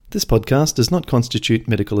This podcast does not constitute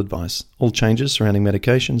medical advice. All changes surrounding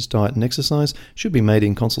medications, diet and exercise should be made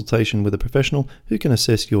in consultation with a professional who can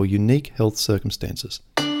assess your unique health circumstances.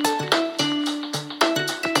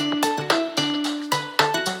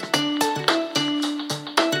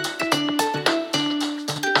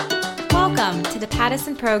 Welcome to the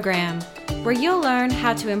Pattison Program, where you'll learn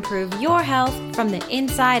how to improve your health from the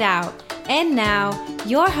inside out. And now,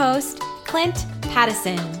 your host, Clint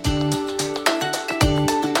Pattison.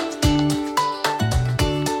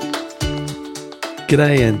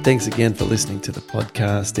 G'day, and thanks again for listening to the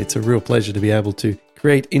podcast. It's a real pleasure to be able to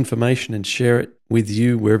create information and share it with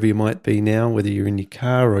you wherever you might be now, whether you're in your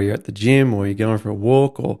car or you're at the gym or you're going for a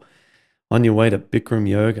walk or on your way to Bikram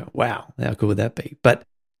yoga. Wow, how cool would that be? But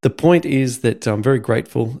the point is that I'm very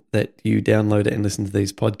grateful that you download it and listen to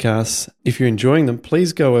these podcasts. If you're enjoying them,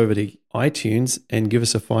 please go over to iTunes and give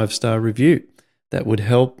us a 5-star review. That would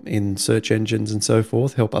help in search engines and so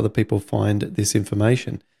forth, help other people find this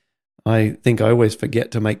information. I think I always forget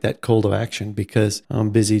to make that call to action because I'm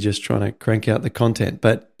busy just trying to crank out the content.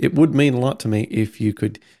 But it would mean a lot to me if you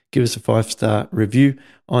could give us a 5-star review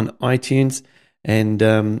on iTunes, and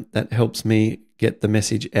that helps me get the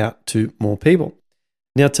message out to more people.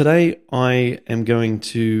 Now, today I am going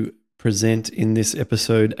to present in this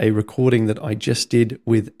episode a recording that I just did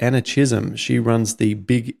with Anna Chisholm. She runs the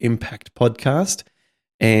Big Impact podcast,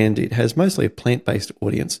 and it has mostly a plant-based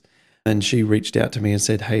audience. And she reached out to me and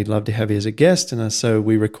said, hey, love to have you as a guest. And so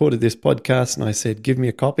we recorded this podcast, and I said, give me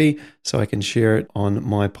a copy so I can share it on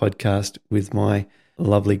my podcast with my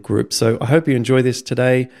lovely group. So I hope you enjoy this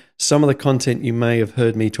today. Some of the content you may have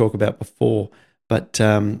heard me talk about before, but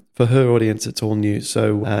for her audience, it's all new.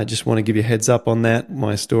 So I just want to give you a heads up on that.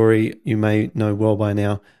 My story you may know well by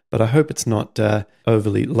now, but I hope it's not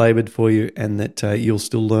overly labored for you and that you'll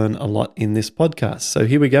still learn a lot in this podcast. So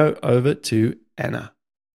here we go, over to Anna.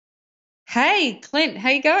 Hey, Clint, how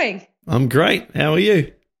you going? I'm great. How are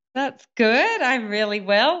you? That's good. I'm really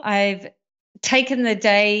well. I've taken the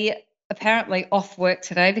day apparently off work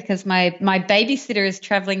today because my babysitter is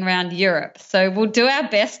traveling around Europe. So we'll do our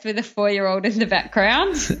best with a 4-year-old in the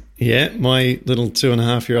background. Yeah, my little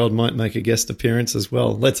 2.5-year-old might make a guest appearance as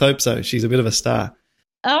well. Let's hope so. She's a bit of a star.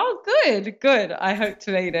 Oh, good. I hope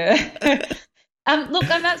to meet her. Look,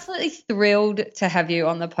 I'm absolutely thrilled to have you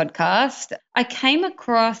on the podcast. I came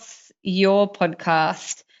across your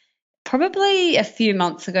podcast probably a few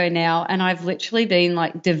months ago now, and I've literally been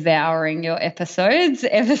like devouring your episodes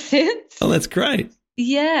ever since. Oh, that's great.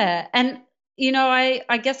 Yeah. And, you know,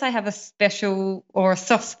 I guess I have a special or a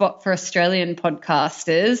soft spot for Australian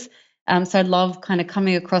podcasters. So I love kind of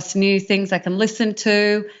coming across new things I can listen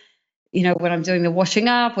to, you know, when I'm doing the washing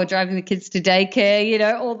up or driving the kids to daycare, you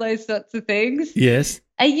know, all those sorts of things. Yes.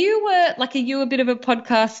 Are you a bit of a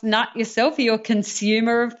podcast nut yourself? Are you a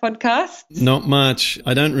consumer of podcasts? Not much.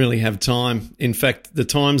 I don't really have time. In fact, the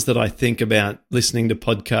times that I think about listening to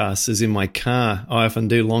podcasts is in my car. I often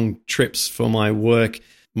do long trips for my work.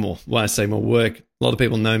 I say my work. A lot of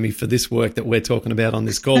people know me for this work that we're talking about on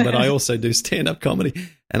this call, but I also do stand-up comedy,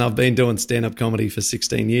 and I've been doing stand-up comedy for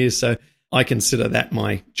 16 years. So I consider that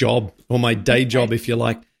my job, or my day job, if you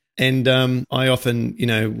like. And I often,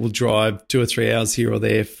 will drive 2 or 3 hours here or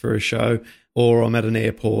there for a show, or I'm at an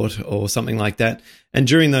airport or something like that. And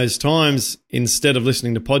during those times, instead of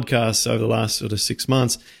listening to podcasts over the last sort of 6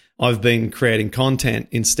 months, I've been creating content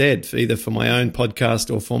instead, either for my own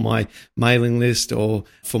podcast or for my mailing list or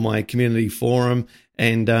for my community forum.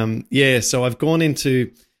 And so I've gone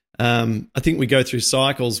into, I think we go through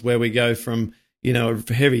cycles where we go from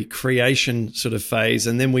a heavy creation sort of phase,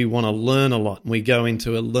 and then we want to learn a lot, and we go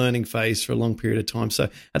into a learning phase for a long period of time. So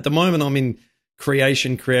at the moment I'm in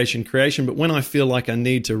creation, but when I feel like I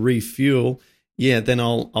need to refuel, then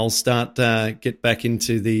I'll start get back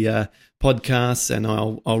into the podcasts, and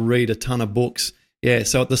I'll read a ton of books. Yeah,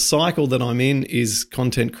 so the cycle that I'm in is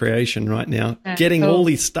content creation right now, getting all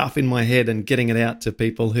this stuff in my head and getting it out to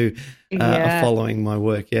people who are following my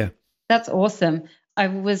work. Yeah. That's awesome. I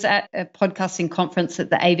was at a podcasting conference that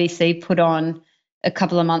the ABC put on a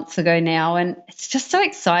couple of months ago now, and it's just so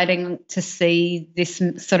exciting to see this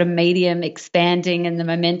sort of medium expanding and the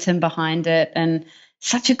momentum behind it, and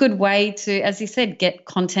such a good way to, as you said, get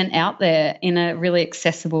content out there in a really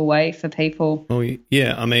accessible way for people. Oh,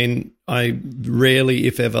 yeah. I mean, I rarely,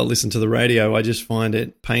 if ever, listen to the radio. I just find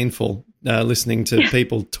it painful listening to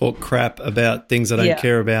people talk crap about things I don't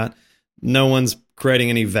care about. No one's creating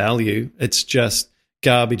any value. It's just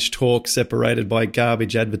garbage talk separated by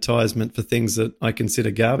garbage advertisement for things that I consider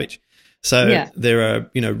garbage. So there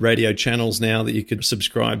are, radio channels now that you could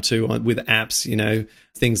subscribe to with apps,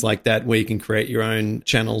 things like that, where you can create your own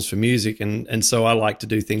channels for music. And so I like to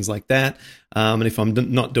do things like that. And if I'm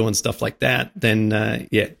not doing stuff like that, then,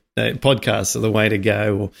 podcasts are the way to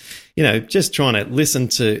go. Or, just trying to listen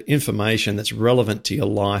to information that's relevant to your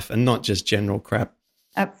life and not just general crap.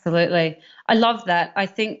 Absolutely. I love that. I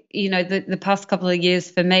think, the past couple of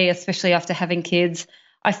years for me, especially after having kids,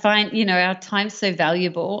 I find, our time's so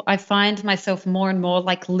valuable. I find myself more and more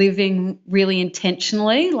like living really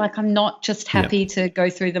intentionally. Like I'm not just happy to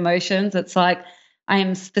go through the motions. It's like I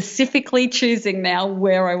am specifically choosing now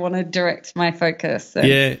where I want to direct my focus.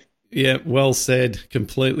 Yeah, well said.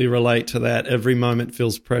 Completely relate to that. Every moment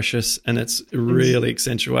feels precious, and it's really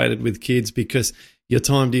accentuated with kids because your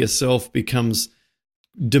time to yourself becomes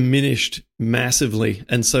diminished massively.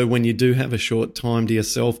 And so when you do have a short time to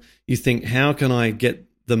yourself, you think, how can I get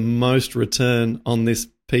the most return on this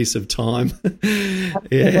piece of time?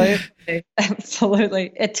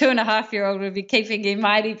 Absolutely. A 2.5-year-old would be keeping you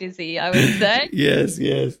mighty busy, I would say. Yes.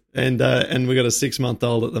 And we got a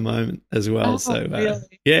 6-month-old at the moment as well. Really?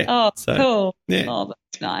 Cool. Yeah. Oh,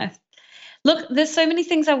 that's nice. Look, there's so many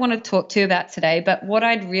things I want to talk to you about today, but what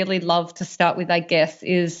I'd really love to start with, I guess,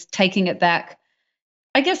 is taking it back,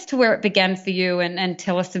 I guess, to where it began for you and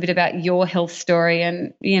tell us a bit about your health story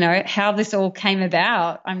and, how this all came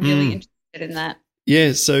about. I'm really interested in that.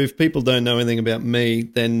 Yeah, so if people don't know anything about me,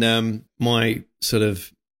 then my sort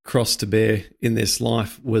of cross to bear in this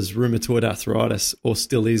life was rheumatoid arthritis, or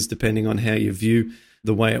still is, depending on how you view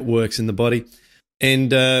the way it works in the body.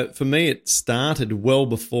 And for me, it started well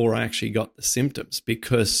before I actually got the symptoms,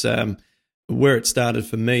 because where it started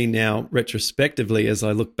for me now, retrospectively, as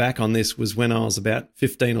I look back on this, was when I was about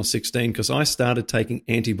 15 or 16, because I started taking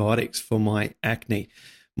antibiotics for my acne.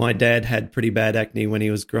 My dad had pretty bad acne when he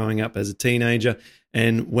was growing up as a teenager,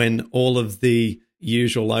 and when all of the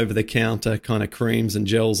usual over-the-counter kind of creams and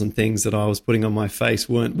gels and things that I was putting on my face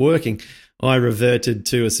weren't working, I reverted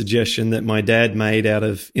to a suggestion that my dad made out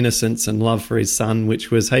of innocence and love for his son,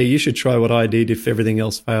 which was, hey, you should try what I did if everything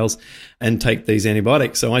else fails and take these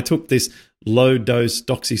antibiotics. So I took this low-dose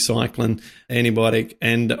doxycycline antibiotic,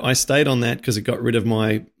 and I stayed on that because it got rid of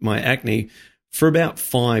my acne for about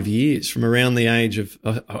 5 years, from around the age of,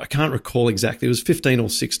 I can't recall exactly, it was 15 or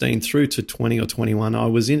 16 through to 20 or 21. I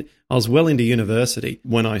was well into university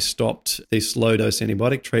when I stopped this low-dose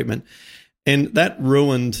antibiotic treatment, and that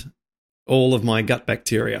ruined all of my gut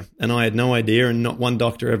bacteria. And I had no idea, and not one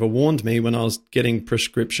doctor ever warned me when I was getting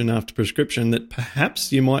prescription after prescription that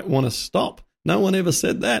perhaps you might want to stop. No one ever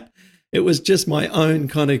said that. It was just my own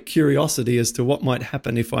kind of curiosity as to what might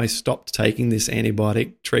happen if I stopped taking this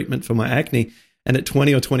antibiotic treatment for my acne. And at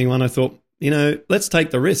 20 or 21, I thought, let's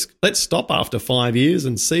take the risk. Let's stop after 5 years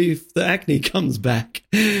and see if the acne comes back.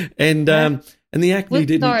 And the acne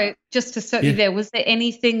didn't. Sorry, just to stop you there. Was there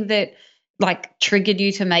anything that triggered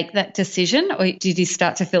you to make that decision, or did you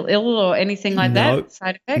start to feel ill or anything like that?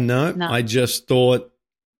 Side effect? No, I just thought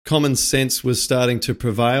common sense was starting to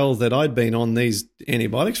prevail, that I'd been on these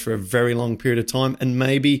antibiotics for a very long period of time, and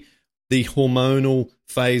maybe the hormonal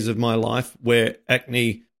phase of my life where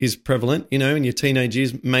acne is prevalent, in your teenage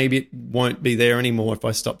years, maybe it won't be there anymore if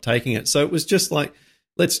I stop taking it. So it was just like,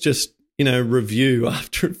 let's just, review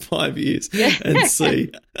after 5 years and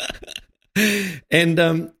see.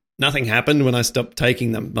 And nothing happened when I stopped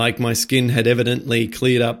taking them. Like, my skin had evidently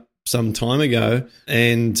cleared up some time ago,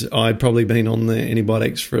 and I'd probably been on the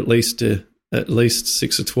antibiotics for at least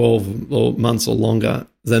 6 or 12 or months or longer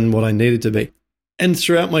than what I needed to be. And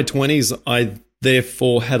throughout my 20s, I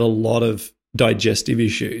therefore had a lot of digestive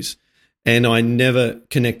issues, and I never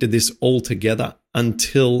connected this all together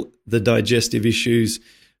until the digestive issues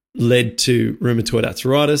led to rheumatoid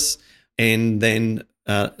arthritis, and then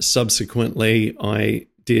subsequently I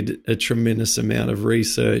did a tremendous amount of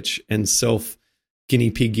research and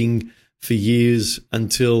guinea pigging for years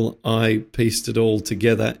until I pieced it all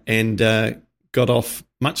together and got off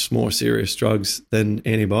much more serious drugs than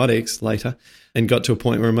antibiotics later, and got to a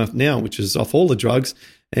point where I'm at now, which is off all the drugs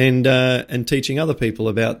and teaching other people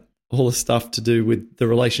about all the stuff to do with the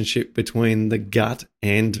relationship between the gut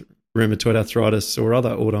and rheumatoid arthritis or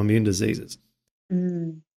other autoimmune diseases.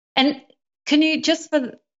 And can you, just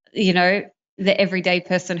for, the everyday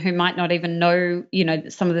person who might not even know,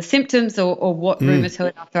 some of the symptoms or what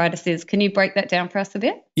rheumatoid arthritis is, can you break that down for us a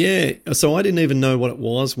bit? Yeah. So I didn't even know what it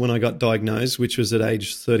was when I got diagnosed, which was at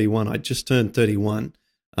age 31. I just turned 31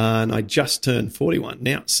 and I just turned 41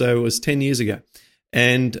 now. So it was 10 years ago.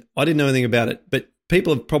 And I didn't know anything about it, but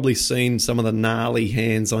people have probably seen some of the gnarly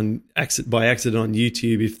hands by accident on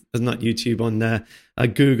YouTube, if not YouTube, on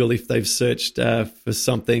Google, if they've searched for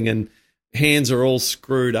something, and hands are all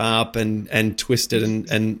screwed up and twisted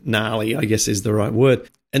and gnarly, I guess is the right word.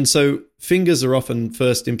 And so fingers are often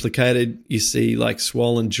first implicated. You see like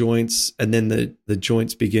swollen joints, and then the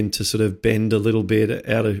joints begin to sort of bend a little bit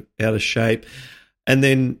out of shape. And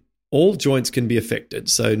then all joints can be affected.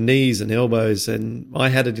 So knees and elbows, and I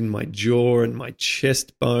had it in my jaw and my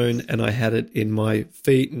chest bone, and I had it in my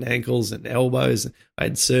feet and ankles and elbows. I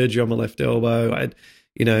had surgery on my left elbow. I had,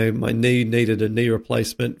 my knee needed a knee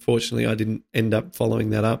replacement. Fortunately, I didn't end up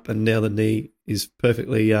following that up, and now the knee is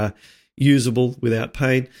perfectly usable without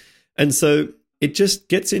pain. And so it just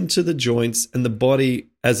gets into the joints, and the body,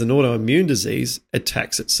 as an autoimmune disease,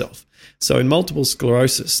 attacks itself. So in multiple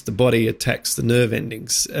sclerosis, the body attacks the nerve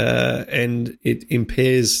endings and it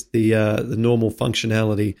impairs the normal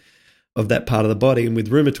functionality of that part of the body. And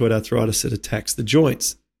with rheumatoid arthritis, it attacks the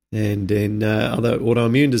joints. And in other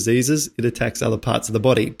autoimmune diseases, it attacks other parts of the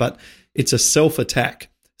body. But it's a self-attack.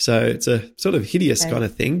 So it's a sort of hideous kind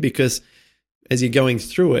of thing, because as you're going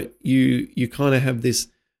through it, you kind of have this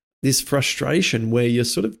frustration where you're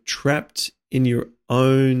sort of trapped in your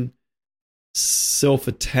own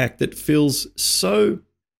self-attack that feels so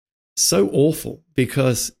awful,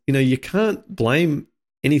 because you can't blame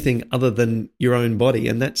anything other than your own body,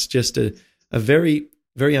 and that's just a very,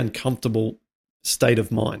 very uncomfortable state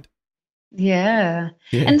of mind. Yeah.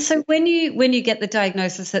 And so when you get the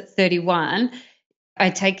diagnosis at 31, I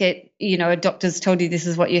take it, a doctor's told you this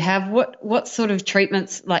is what you have. What sort of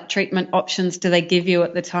treatment options do they give you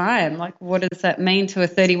at the time? Like, what does that mean to a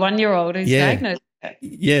 31-year-old who's diagnosed?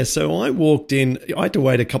 Yeah, so I walked in. I had to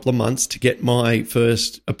wait a couple of months to get my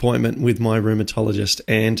first appointment with my rheumatologist,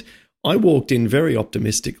 and I walked in very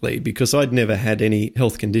optimistically because I'd never had any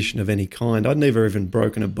health condition of any kind. I'd never even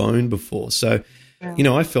broken a bone before. So,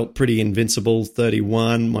 I felt pretty invincible,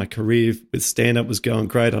 31. My career with stand-up was going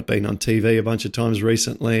great. I'd been on TV a bunch of times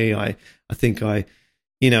recently. I think I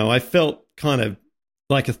felt kind of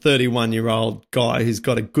like a 31-year-old guy who's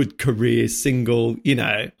got a good career, single,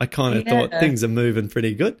 I kind of thought things are moving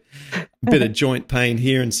pretty good. A bit of joint pain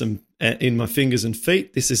here and some in my fingers and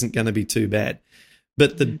feet. This isn't going to be too bad.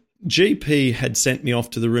 But the GP had sent me off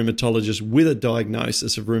to the rheumatologist with a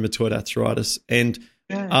diagnosis of rheumatoid arthritis. And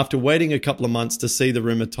after waiting a couple of months to see the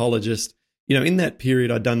rheumatologist, in that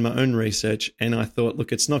period I'd done my own research, and I thought,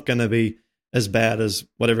 look, it's not going to be as bad as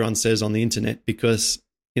what everyone says on the internet, because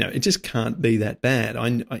it just can't be that bad.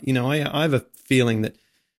 I have a feeling that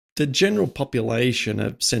the general population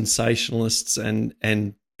of sensationalists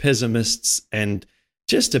and pessimists and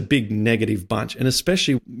just a big negative bunch, and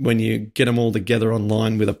especially when you get them all together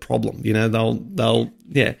online with a problem, they'll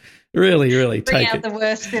really bring take out it, the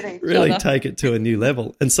worst in each really other. take it to a new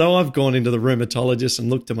level. And so I've gone into the rheumatologist and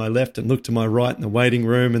looked to my left and looked to my right in the waiting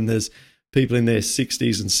room, and there's people in their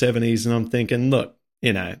 60s and 70s, and I'm thinking, look,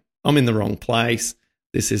 I'm in the wrong place.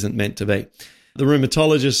 This isn't meant to be. The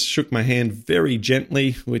rheumatologist shook my hand very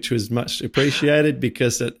gently, which was much appreciated,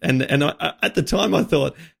 because at the time I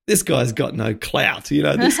thought, this guy's got no clout.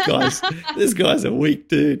 This guy's a weak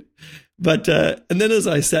dude. But and then as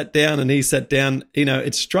I sat down and he sat down,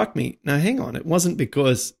 it struck me. Now, hang on, it wasn't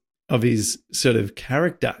because of his sort of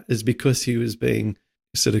character, it's because he was being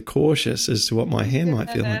sort of cautious as to what my hand might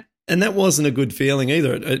feel like. And that wasn't a good feeling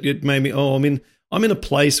either. It made me, I'm in a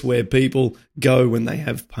place where people go when they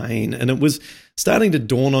have pain. And it was starting to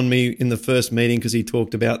dawn on me in the first meeting, because he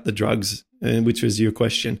talked about the drugs, which was your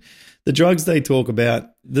question. The drugs they talk about,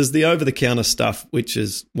 there's the over-the-counter stuff, which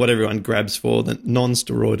is what everyone grabs for, the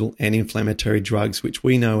non-steroidal anti-inflammatory drugs, which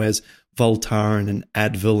we know as Voltaren and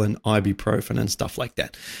Advil and ibuprofen and stuff like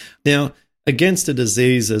that. Now, against a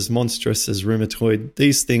disease as monstrous as rheumatoid,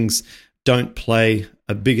 these things don't play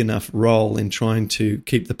a big enough role in trying to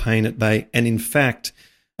keep the pain at bay. And in fact,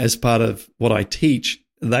 as part of what I teach,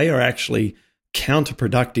 they are actually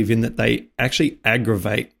counterproductive in that they actually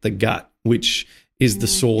aggravate the gut, which is the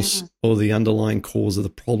source or the underlying cause of the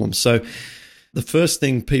problem. So the first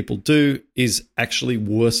thing people do is actually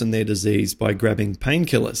worsen their disease by grabbing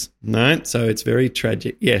painkillers, right? So it's very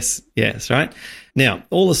tragic. Yes, right? Now,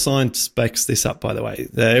 all the science backs this up, by the way.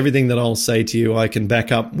 Everything that I'll say to you, I can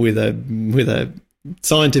back up with a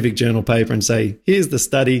scientific journal paper and say, here's the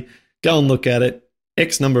study, go and look at it.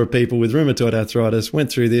 X number of people with rheumatoid arthritis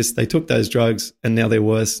went through this, they took those drugs, and now they're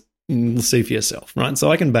worse. You'll see for yourself, right?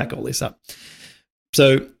 So I can back all this up.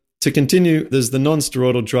 So to continue, there's the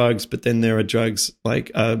non-steroidal drugs, but then there are drugs like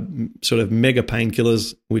sort of mega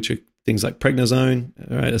painkillers, which are things like prednisone,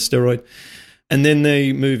 right, a steroid. And then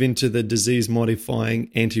they move into the disease-modifying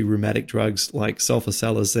anti-rheumatic drugs like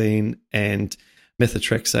sulfasalazine and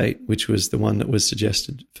methotrexate, which was the one that was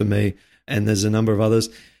suggested for me. And there's a number of others.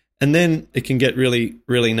 And then it can get really,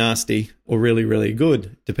 really nasty or really, really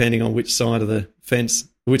good, depending on which side of the fence,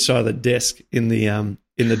 which side of the desk in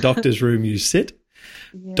the doctor's room you sit.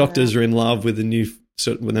 Yeah. Doctors are in love with the new,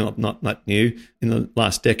 well, not new, in the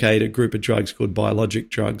last decade, a group of drugs called biologic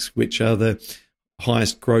drugs, which are the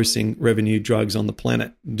highest grossing revenue drugs on the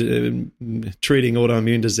planet. Treating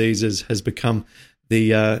autoimmune diseases has become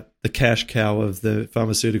the cash cow of the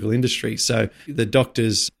pharmaceutical industry. So the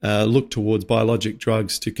doctors look towards biologic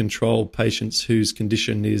drugs to control patients whose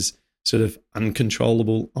condition is sort of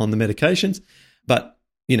uncontrollable on the medications. But,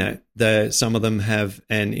 some of them have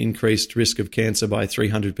an increased risk of cancer by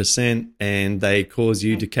 300%, and they cause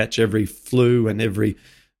you to catch every flu and every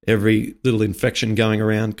little infection going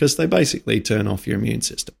around because they basically turn off your immune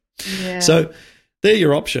system. Yeah. So they're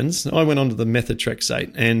your options. I went on to the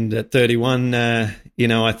methotrexate, and at 31,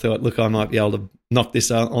 I thought, look, I might be able to knock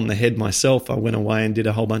this on the head myself. I went away and did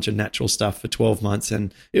a whole bunch of natural stuff for 12 months,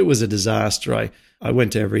 and it was a disaster. I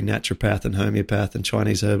went to every naturopath and homeopath and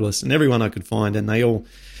Chinese herbalist and everyone I could find, and they all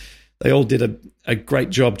did a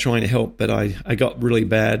great job trying to help, but I got really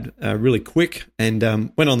bad really quick and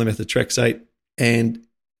went on the methotrexate. And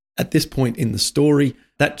at this point in the story,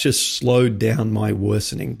 that just slowed down my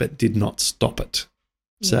worsening but did not stop it.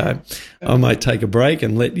 So I might take a break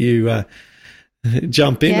and let you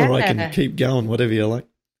jump in, or I can keep going, whatever you like.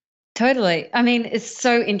 Totally. I mean, it's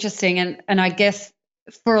so interesting. And I guess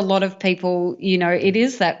for a lot of people, it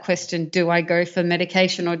is that question, do I go for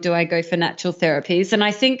medication or do I go for natural therapies? And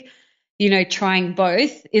I think, trying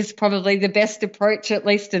both is probably the best approach, at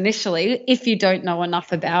least initially, if you don't know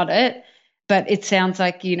enough about it. But it sounds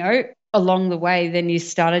like, along the way, then you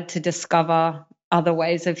started to discover other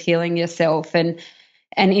ways of healing yourself and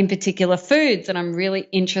in particular foods. And I'm really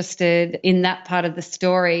interested in that part of the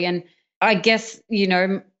story. And I guess,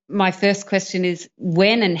 my first question is,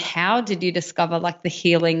 when and how did you discover like the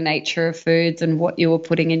healing nature of foods and what you were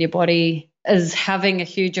putting in your body as having a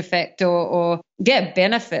huge effect or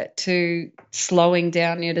benefit to slowing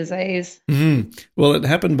down your disease? Mm-hmm. Well, it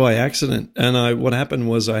happened by accident. And what happened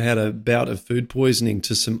was I had a bout of food poisoning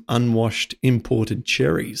to some unwashed imported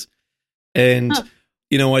cherries. And,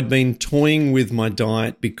 I'd been toying with my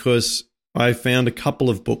diet because I found a couple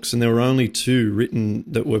of books, and there were only two written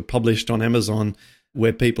that were published on Amazon,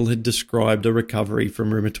 where people had described a recovery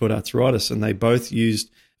from rheumatoid arthritis, and they both used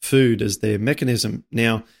food as their mechanism.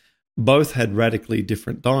 Now, both had radically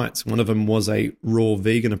different diets. One of them was a raw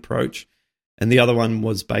vegan approach, and the other one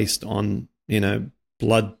was based on,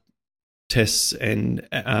 blood tests and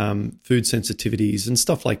food sensitivities and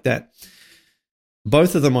stuff like that.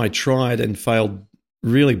 Both of them I tried and failed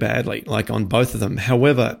really badly, like on both of them.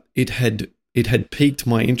 However, it had piqued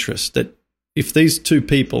my interest that if these two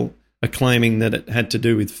people are claiming that it had to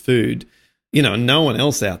do with food, no one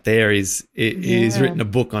else out there is written a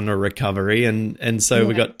book on a recovery, and so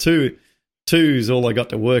we got two's all I got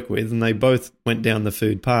to work with, and they both went down the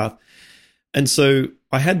food path. And so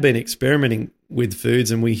I had been experimenting with foods,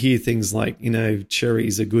 and we hear things like,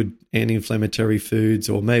 cherries are good anti-inflammatory foods,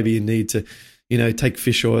 or maybe you need to, take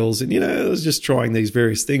fish oils, and I was just trying these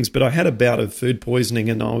various things. But I had a bout of food poisoning,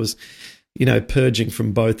 and I was purging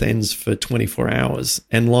from both ends for 24 hours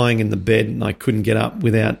and lying in the bed, and I couldn't get up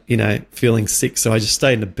without, feeling sick. So I just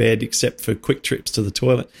stayed in the bed except for quick trips to the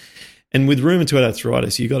toilet. And with rheumatoid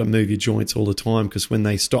arthritis, you got to move your joints all the time, because when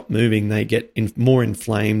they stop moving, they get more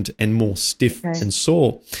inflamed and more stiff and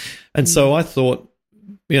sore. And so I thought,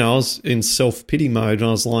 I was in self-pity mode, and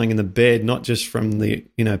I was lying in the bed, not just from the,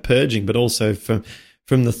 purging, but also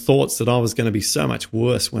from the thoughts that I was going to be so much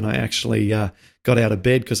worse when I actually got out of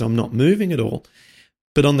bed, because I'm not moving at all.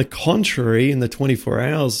 But on the contrary, in the 24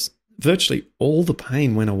 hours, virtually all the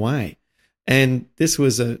pain went away. And this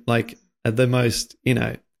was the most,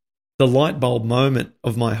 the light bulb moment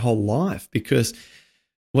of my whole life, because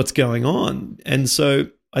what's going on? And so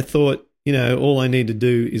I thought, all I need to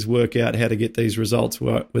do is work out how to get these results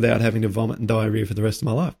without having to vomit and diarrhea for the rest of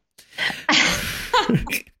my life.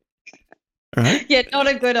 Right? Yeah, not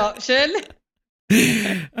a good option.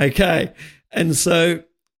 Okay. And so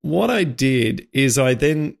what I did is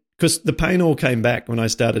because the pain all came back when I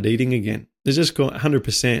started eating again. It just got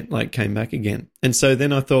 100% came back again. And so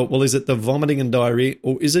then I thought, well, is it the vomiting and diarrhea,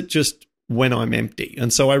 or is it just when I'm empty?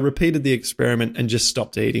 And so I repeated the experiment and just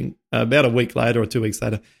stopped eating. About a week later or 2 weeks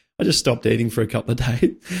later, I just stopped eating for a couple of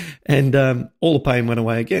days, and all the pain went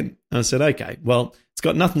away again. And I said, okay, well, it's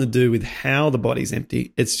got nothing to do with how the body's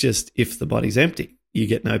empty. It's just if the body's empty, you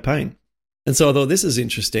get no pain. And so I thought, this is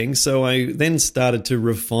interesting. So I then started to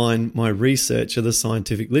refine my research of the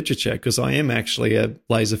scientific literature, because I am actually a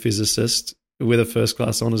laser physicist with a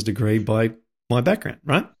first-class honours degree by my background,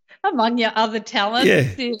 right? among your other talents.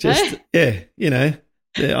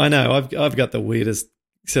 I know I've got the weirdest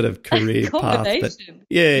sort of career path, but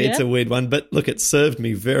it's a weird one. But look, it served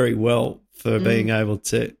me very well for being able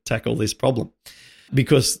to tackle this problem,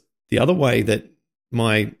 because the other way that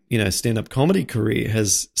my stand-up comedy career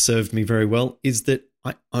has served me very well is that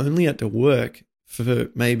I only had to work for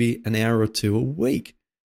maybe an hour or two a week.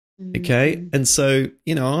 Okay. And so,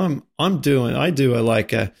 I do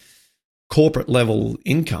a corporate level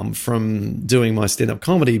income from doing my stand-up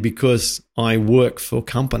comedy because I work for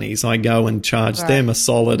companies. I go and charge them a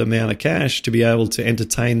solid amount of cash to be able to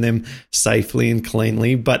entertain them safely and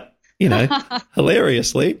cleanly, but,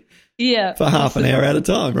 hilariously for half an hour at a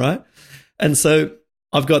time, right? And so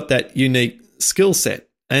I've got that unique skill set.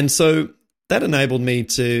 And so that enabled me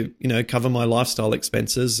to, cover my lifestyle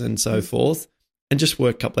expenses and so forth and just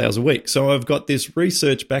work a couple hours a week. So I've got this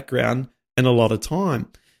research background and a lot of time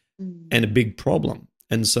and a big problem.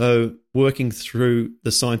 And so working through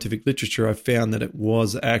the scientific literature, I found that it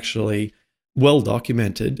was actually well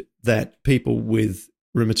documented that people with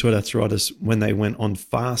rheumatoid arthritis, when they went on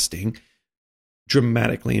fasting,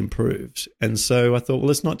 dramatically improved. And so I thought,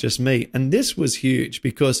 well, it's not just me. And this was huge,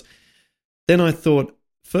 because then I thought,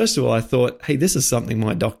 first of all, hey, this is something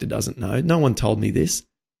my doctor doesn't know. No one told me this,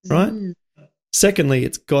 right? Secondly,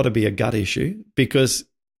 it's got to be a gut issue, because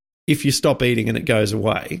if you stop eating and it goes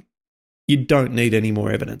away, you don't need any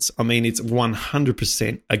more evidence. I mean, it's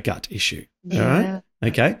 100% a gut issue. All right?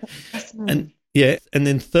 Okay. And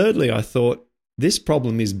then thirdly, I thought this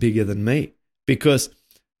problem is bigger than me, because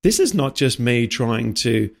this is not just me trying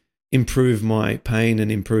to improve my pain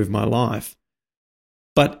and improve my life.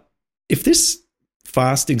 But if this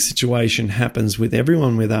fasting situation happens with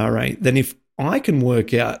everyone with RA, then if I can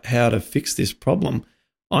work out how to fix this problem,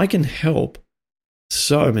 I can help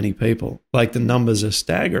so many people. Like, the numbers are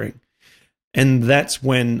staggering. And that's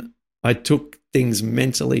when I took things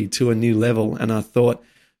mentally to a new level, and I thought,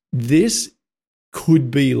 this could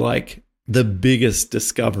be like the biggest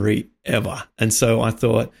discovery ever. And so I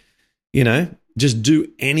thought, just do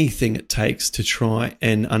anything it takes to try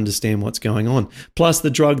and understand what's going on. Plus, the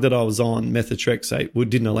drug that I was on, methotrexate,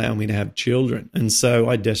 didn't allow me to have children. And so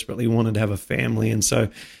I desperately wanted to have a family. And so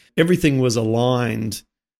everything was aligned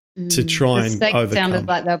to try and overcome. The stakes sounded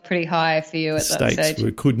like they were pretty high for you at that stage.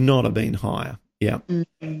 Stakes could not have been higher. Yeah.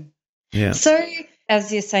 Yeah. So,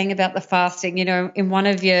 as you're saying about the fasting, in one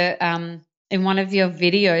of your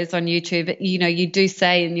videos on YouTube, you do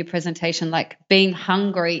say in your presentation, like, being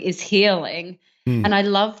hungry is healing. And I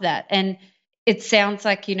love that. And it sounds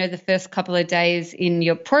like, the first couple of days in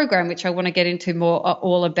your program, which I want to get into more, are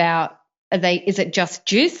all about, is it just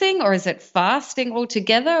juicing, or is it fasting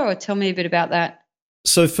altogether? Or tell me a bit about that.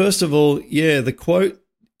 So first of all, the quote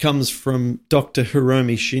comes from Dr.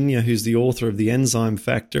 Hiromi Shinya, who's the author of The Enzyme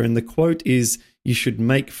Factor. And the quote is, "You should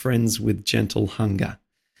make friends with gentle hunger."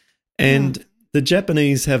 And the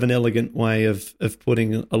Japanese have an elegant way of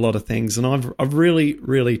putting a lot of things. And I've really,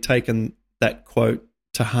 really taken that quote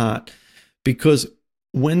to heart, because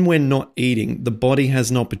when we're not eating, the body has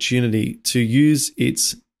an opportunity to use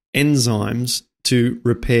its enzymes to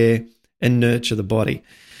repair and nurture the body.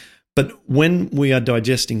 But when we are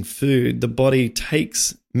digesting food, the body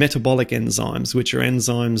takes metabolic enzymes, which are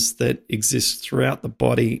enzymes that exist throughout the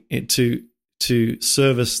body, to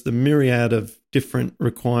service the myriad of different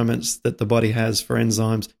requirements that the body has for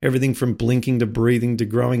enzymes. Everything from blinking to breathing to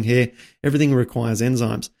growing hair, everything requires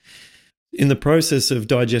enzymes. In the process of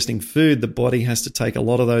digesting food, the body has to take a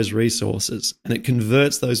lot of those resources, and it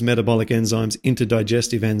converts those metabolic enzymes into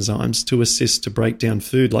digestive enzymes to assist to break down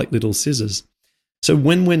food like little scissors. So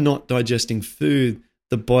when we're not digesting food,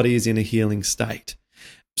 the body is in a healing state.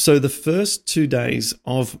 So the first 2 days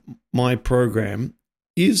of my program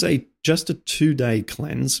is just a 2-day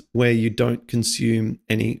cleanse where you don't consume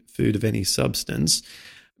any food of any substance.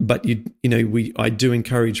 But I do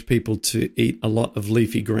encourage people to eat a lot of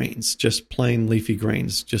leafy greens, just plain leafy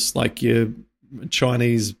greens, just like your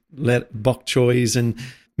Chinese bok choys and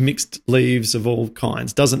mixed leaves of all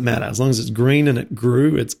kinds. Doesn't matter. As long as it's green and it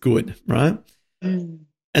grew, it's good, right?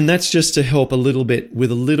 And that's just to help a little bit with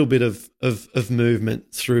a little bit of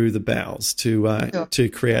movement through the bowels to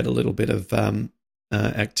create a little bit of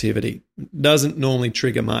activity. Doesn't normally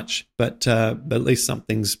trigger much, but at least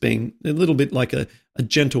something's being a little bit like a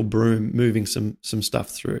gentle broom moving some stuff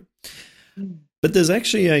through. But there's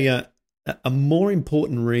actually a more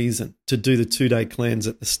important reason to do the 2-day cleanse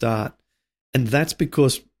at the start, and that's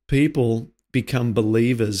because people become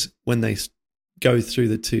believers when they go through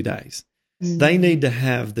the 2 days. They need to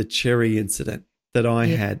have the cherry incident that I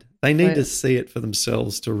had. They need to see it for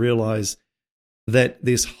themselves to realize that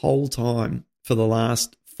this whole time for the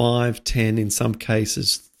last 5, 10, in some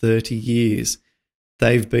cases 30 years,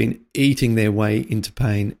 they've been eating their way into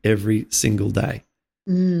pain every single day.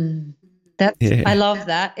 I love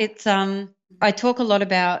that. It's I talk a lot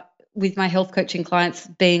about with my health coaching clients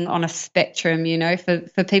being on a spectrum,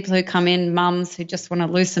 for people who come in, mums who just want to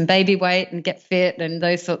lose some baby weight and get fit and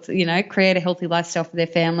those sorts of, create a healthy lifestyle for their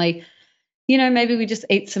family. Maybe we just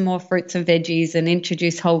eat some more fruits and veggies and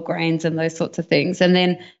introduce whole grains and those sorts of things. And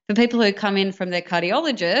then for people who come in from their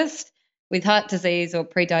cardiologist with heart disease or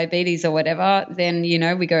pre-diabetes or whatever, then,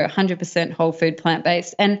 we go 100% whole food,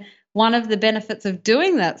 plant-based. And one of the benefits of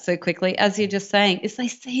doing that so quickly, as you're just saying, is they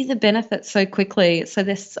see the benefits so quickly. So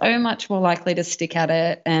they're so much more likely to stick at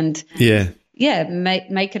it and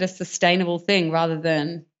make it a sustainable thing rather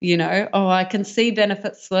than, I can see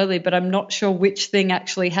benefits slowly, but I'm not sure which thing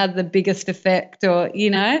actually had the biggest effect or,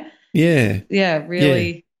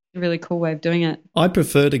 really cool way of doing it. I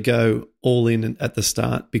prefer to go all in at the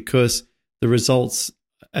start because the results,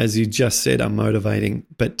 as you just said, are motivating.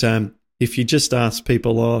 But if you just ask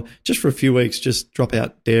people, just for a few weeks, just drop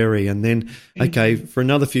out dairy, and then, okay, for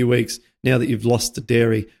another few weeks, now that you've lost the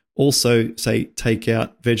dairy, also say take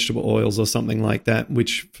out vegetable oils or something like that,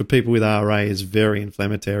 which for people with RA is very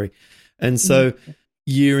inflammatory. And so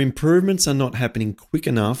your improvements are not happening quick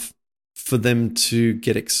enough for them to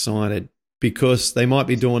get excited because they might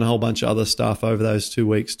be doing a whole bunch of other stuff over those 2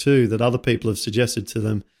 weeks too that other people have suggested to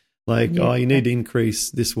them, like, you need to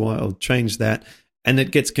increase this or change that. And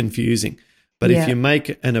it gets confusing. But if you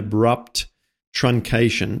make an abrupt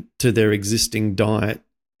truncation to their existing diet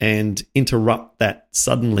and interrupt that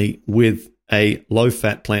suddenly with a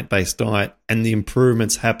low-fat plant-based diet and the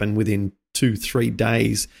improvements happen within 2-3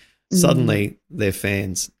 days, suddenly they're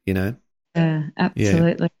fans, Yeah,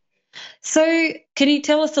 absolutely. Yeah. So can you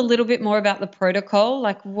tell us a little bit more about the protocol?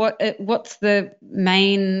 Like what's the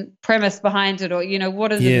main premise behind it, or,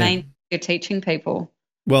 what are the main things you're teaching people?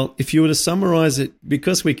 Well, if you were to summarize it,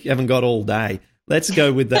 because we haven't got all day, let's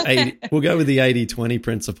go with the 80. We'll go with the 80-20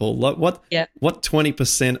 principle. What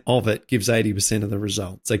 20% of it gives 80% of the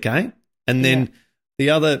results, okay? And then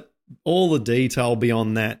all the detail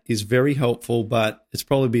beyond that is very helpful, but it's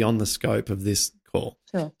probably beyond the scope of this call.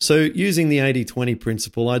 Sure. So using the 80-20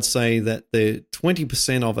 principle, I'd say that the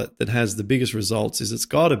 20% of it that has the biggest results is it's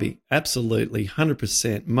got to be absolutely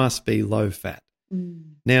 100% must be low fat.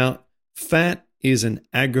 Now, fat is an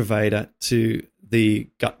aggravator to the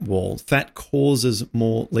gut wall. Fat causes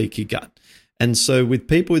more leaky gut. And so with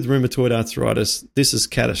people with rheumatoid arthritis, this is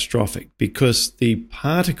catastrophic because the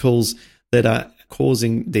particles that are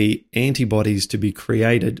causing the antibodies to be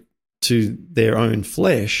created to their own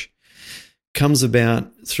flesh comes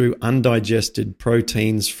about through undigested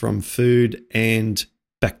proteins from food and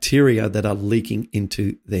bacteria that are leaking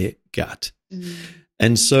into their gut.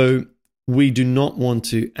 And so we do not want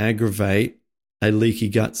to aggravate a leaky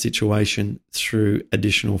gut situation through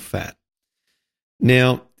additional fat.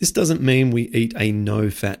 Now, this doesn't mean we eat a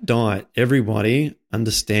no-fat diet. Everybody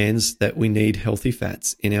understands that we need healthy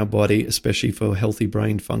fats in our body, especially for healthy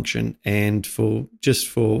brain function and for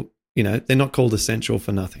they're not called essential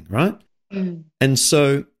for nothing, right? And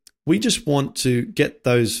so we just want to get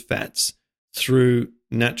those fats through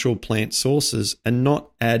natural plant sources and not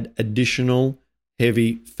add additional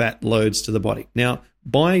heavy fat loads to the body. Now,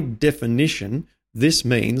 by definition, this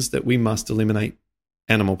means that we must eliminate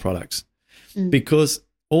animal products because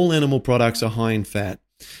all animal products are high in fat.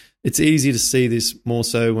 It's easy to see this more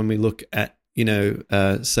so when we look at,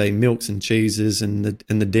 say milks and cheeses and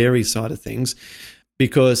the dairy side of things,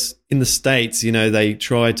 because in the States, they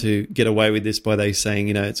try to get away with this by saying,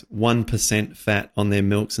 it's 1% fat on their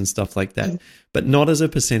milks and stuff like that, but not as a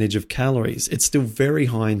percentage of calories. It's still very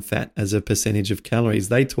high in fat as a percentage of calories.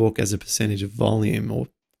 They talk as a percentage of volume, or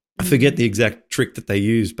I forget the exact trick that they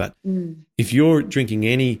use, but if you're drinking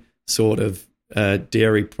any sort of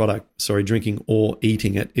dairy product, drinking or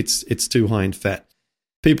eating it, it's too high in fat.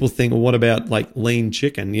 People think, well, what about like lean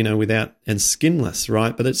chicken, without and skinless,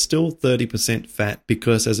 right? But it's still 30% fat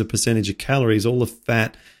because as a percentage of calories, all the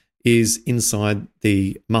fat is inside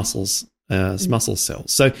the muscle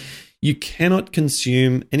cells. So you cannot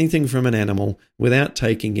consume anything from an animal without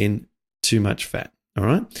taking in too much fat, all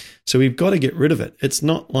right? So we've got to get rid of it. It's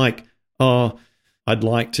not like, I'd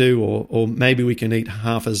like to, or maybe we can eat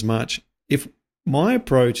half as much. If my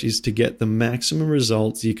approach is to get the maximum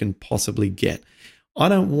results you can possibly get, I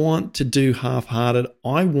don't want to do half-hearted.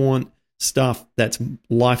 I want stuff that's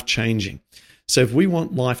life-changing. So if we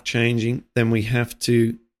want life-changing, then we have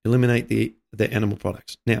to eliminate the animal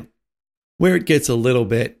products. Now, where it gets a little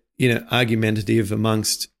bit, argumentative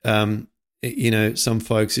amongst, some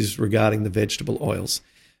folks is regarding the vegetable oils.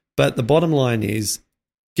 But the bottom line is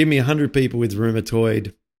give me 100 people with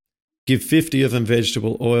rheumatoid, give 50 of them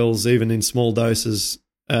vegetable oils, even in small doses,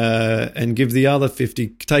 and give the other 50,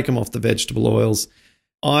 take them off the vegetable oils.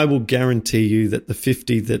 I will guarantee you that the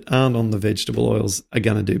 50 that aren't on the vegetable oils are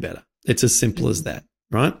going to do better. It's as simple as that,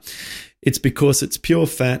 right? It's because it's pure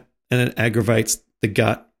fat and it aggravates the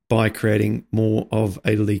gut by creating more of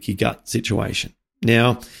a leaky gut situation.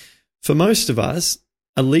 Now, for most of us,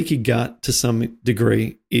 a leaky gut to some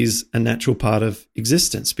degree is a natural part of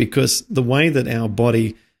existence because the way that our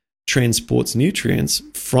body transports nutrients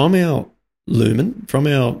from our lumen, from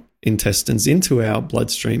our intestines into our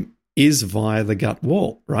bloodstream is via the gut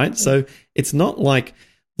wall, right? So it's not like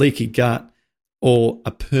leaky gut or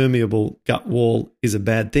a permeable gut wall is a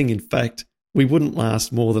bad thing. In fact, we wouldn't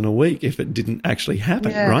last more than a week if it didn't actually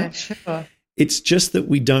happen, right? Sure. It's just that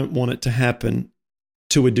we don't want it to happen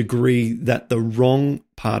to a degree that the wrong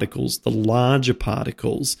particles, the larger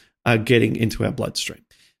particles, are getting into our bloodstream.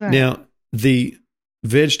 Right. Now, the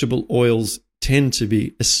vegetable oils tend to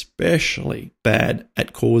be especially bad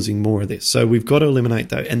at causing more of this. So we've got to eliminate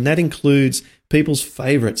those. And that includes people's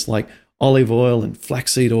favorites like olive oil and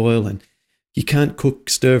flaxseed oil. And you can't cook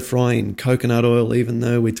stir fry in coconut oil, even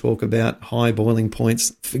though we talk about high boiling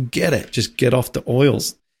points. Forget it. Just get off the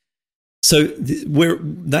oils. So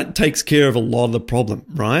that takes care of a lot of the problem,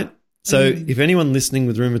 right? So if anyone listening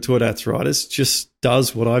with rheumatoid arthritis just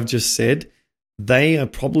does what I've just said, they are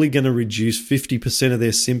probably going to reduce 50% of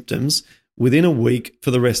their symptoms within a week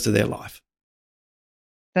for the rest of their life.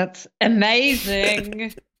 That's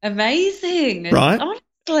amazing. Amazing. Right?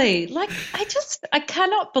 Honestly, like I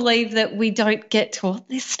cannot believe that we don't get to all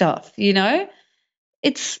this stuff, you know?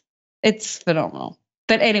 It's phenomenal.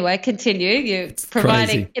 But anyway, continue. You're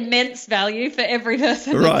providing immense value for every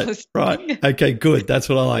person. Right. Okay, good. That's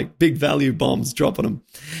what I like. Big value bombs, dropping them.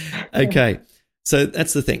 Okay, so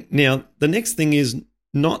that's the thing. Now, the next thing is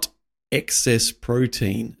not excess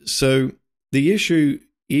protein. So the issue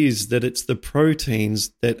is that it's the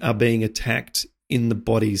proteins that are being attacked in the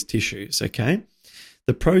body's tissues, okay?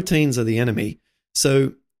 The proteins are the enemy.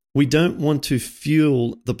 So we don't want to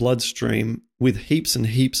fuel the bloodstream with heaps and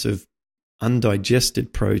heaps of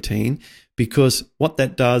undigested protein, because what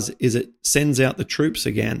that does is it sends out the troops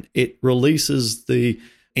again. It releases the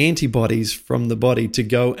antibodies from the body to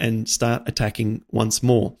go and start attacking once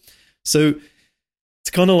more. So it's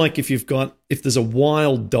kind of like if there's a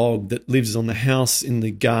wild dog that lives on the house in the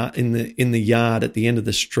yard at the end of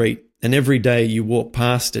the street, and every day you walk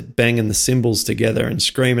past it banging the cymbals together and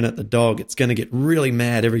screaming at the dog, it's going to get really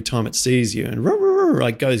mad every time it sees you and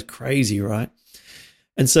like goes crazy, right?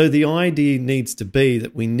 And so the idea needs to be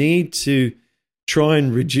that we need to try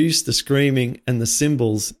and reduce the screaming and the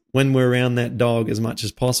cymbals when we're around that dog as much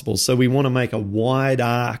as possible. So we want to make a wide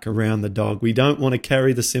arc around the dog. We don't want to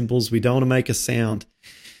carry the cymbals. We don't want to make a sound.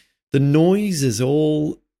 The noises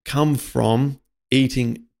all come from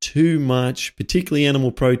eating too much, particularly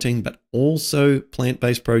animal protein, but also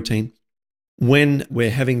plant-based protein, when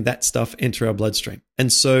we're having that stuff enter our bloodstream.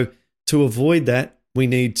 And so to avoid that, we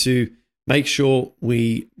need to make sure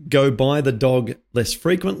we go by the dog less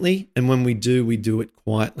frequently, and when we do it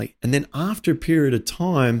quietly. And then after a period of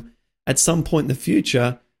time, at some point in the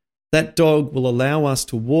future, that dog will allow us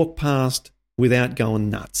to walk past without going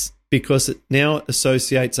nuts, because it now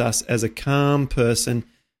associates us as a calm person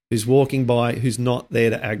who's walking by, who's not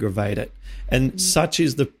there to aggravate it. And such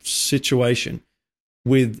is the situation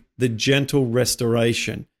with the gentle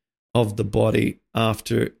restoration of the body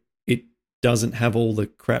after it doesn't have all the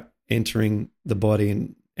crap entering the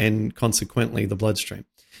body and consequently the bloodstream.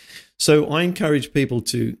 So I encourage people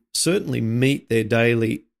to certainly meet their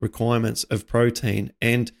daily requirements of protein,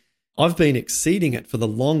 and I've been exceeding it for the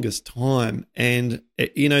longest time. And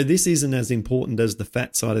this isn't as important as the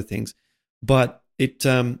fat side of things, but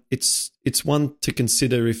it's one to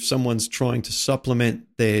consider if someone's trying to supplement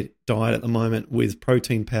their diet at the moment with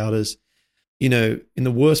protein powders. In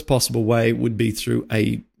the worst possible way would be through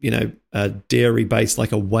a dairy-based,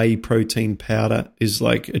 like a whey protein powder is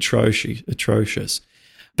like atrocious.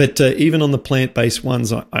 But even on the plant-based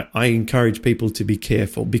ones, I encourage people to be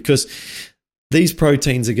careful, because these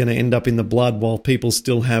proteins are going to end up in the blood while people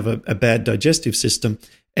still have a bad digestive system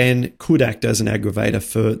and could act as an aggravator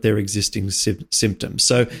for their existing symptoms.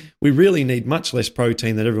 So we really need much less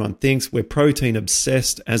protein than everyone thinks. We're protein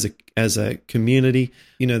obsessed as a community.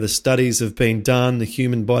 The studies have been done. The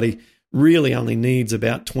human body really only needs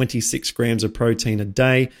about 26 grams of protein a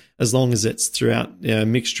day, as long as it's throughout a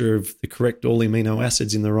mixture of the correct all amino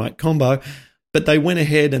acids in the right combo. But they went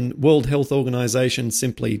ahead and World Health Organization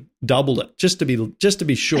simply doubled it just to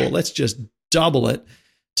be sure. Let's just double it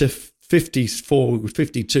to 54,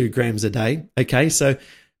 52 grams a day. Okay, so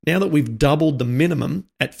now that we've doubled the minimum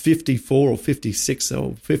at 54 or 56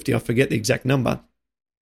 or 50, I forget the exact number,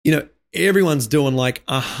 everyone's doing like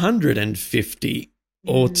 150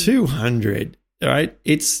 or 200, right?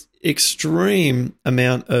 It's extreme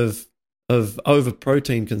amount of over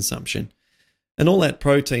protein consumption. And all that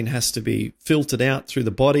protein has to be filtered out through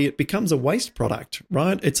the body. It becomes a waste product,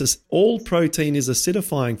 right? All protein is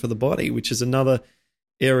acidifying for the body, which is another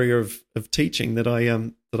area of teaching that I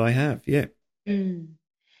have. Yeah.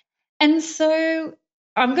 And so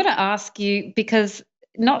I'm going to ask you, because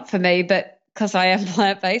not for me, but because I am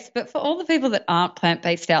plant-based, but for all the people that aren't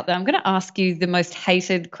plant-based out there, I'm going to ask you the most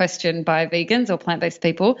hated question by vegans or plant-based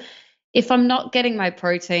people. If I'm not getting my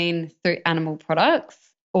protein through animal products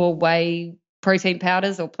or whey protein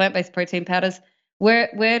powders or plant-based protein powders,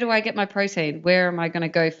 where do I get my protein? Where am I going to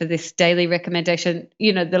go for this daily recommendation?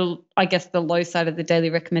 I guess the low side of the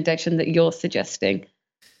daily recommendation that you're suggesting.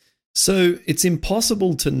 So it's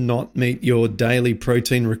impossible to not meet your daily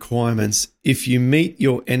protein requirements if you meet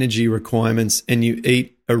your energy requirements and you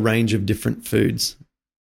eat a range of different foods.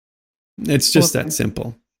 It's just that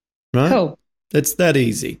simple, right? Cool. It's that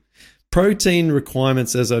easy. Protein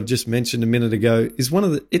requirements, as I've just mentioned a minute ago, it's one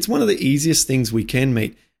of the easiest things we can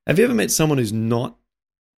meet. Have you ever met someone who's not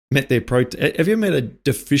met their protein? Have you ever met a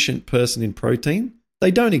deficient person in protein?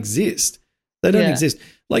 They don't exist. They don't exist.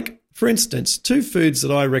 Like, for instance, two foods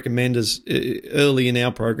that I recommend as early in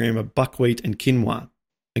our program are buckwheat and quinoa.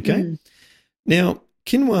 Okay? Now,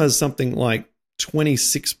 quinoa is something like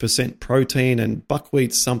 26% protein and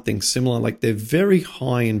buckwheat's something similar. Like, they're very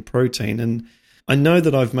high in protein. And I know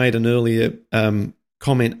that I've made an earlier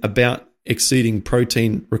comment about exceeding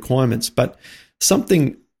protein requirements, but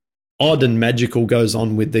something odd and magical goes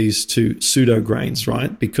on with these two pseudo grains,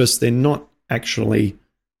 right? Because they're not actually,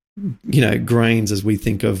 grains as we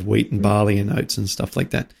think of wheat and barley and oats and stuff like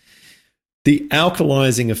that. The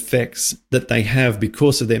alkalizing effects that they have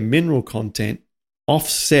because of their mineral content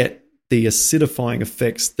offset the acidifying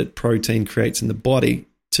effects that protein creates in the body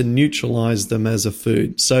to neutralize them as a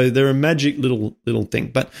food. So they're a magic little thing.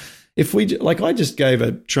 But if I just gave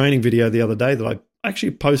a training video the other day that I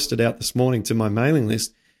actually posted out this morning to my mailing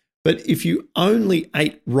list. But if you only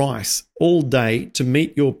ate rice all day to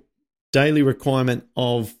meet your daily requirement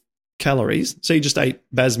of calories, so you just ate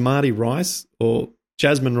basmati rice or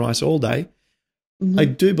jasmine rice all day, I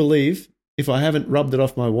do believe, if I haven't rubbed it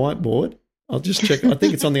off my whiteboard, I'll just check. I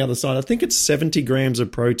think it's on the other side. I think it's 70 grams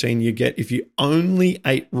of protein you get if you only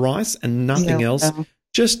ate rice and nothing else,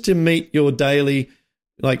 just to meet your daily,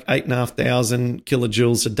 like 8,500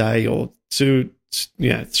 kilojoules a day or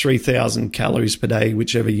 3,000 calories per day,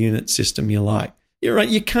 whichever unit system you like. You're right.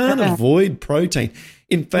 You can't avoid protein.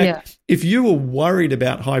 In fact, if you were worried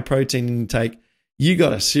about high protein intake, you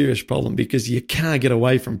got a serious problem because you can't get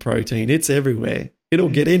away from protein. It's everywhere. It'll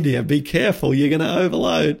get into you. Be careful. You're going to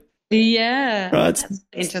overload. Yeah. Right. That's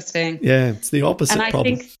interesting. Yeah. It's the opposite problem.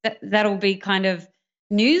 And I think that'll be kind of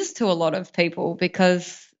news to a lot of people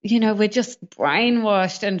because, we're just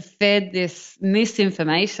brainwashed and fed this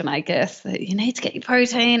misinformation, I guess, that you need to get your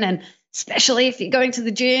protein, and especially if you're going to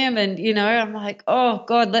the gym. And, I'm like, oh,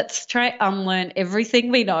 God, let's try unlearn everything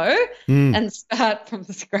we know and start from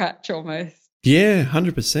scratch almost. Yeah,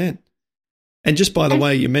 100%. And just by the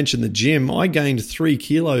way, you mentioned the gym. I gained 3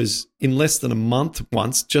 kilos in less than a month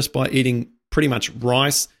once just by eating pretty much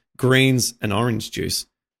rice, greens, and orange juice.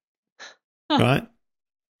 Right?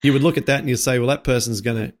 You would look at that and you say, well, that person's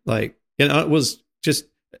going to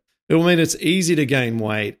it's easy to gain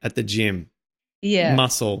weight at the gym. Yeah.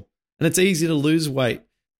 Muscle. And it's easy to lose weight.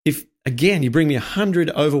 If, again, you bring me 100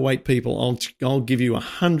 overweight people, I'll give you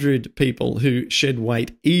 100 people who shed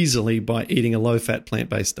weight easily by eating a low-fat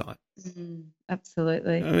plant-based diet.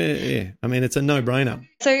 Absolutely. I mean, it's a no-brainer.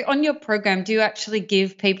 So on your program, do you actually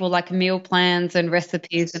give people like meal plans and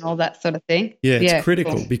recipes and all that sort of thing? Yeah, it's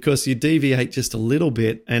critical because you deviate just a little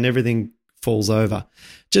bit and everything falls over.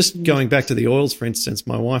 Just going back to the oils, for instance,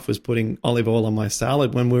 my wife was putting olive oil on my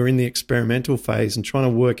salad when we were in the experimental phase and trying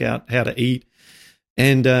to work out how to eat.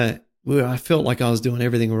 And I felt like I was doing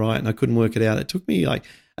everything right and I couldn't work it out. It took me like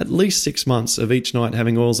at least 6 months of each night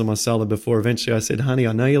having oils on my salad before eventually I said, honey,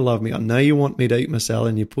 I know you love me. I know you want me to eat my salad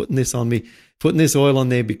and you're putting this on me, putting this oil on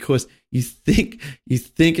there because you think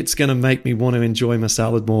it's going to make me want to enjoy my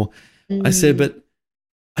salad more. I said, but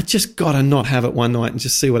I just got to not have it one night and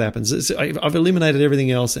just see what happens. I've eliminated everything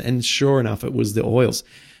else and sure enough, it was the oils.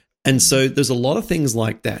 And so there's a lot of things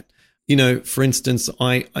like that. For instance,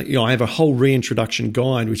 I have a whole reintroduction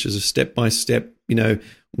guide, which is a step-by-step,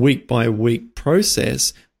 week-by-week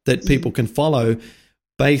process that people can follow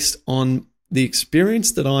based on the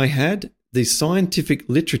experience that I had, the scientific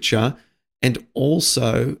literature, and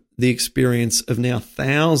also the experience of now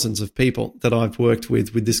thousands of people that I've worked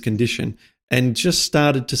with this condition, and just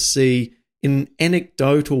started to see in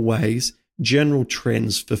anecdotal ways general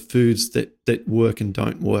trends for foods that work and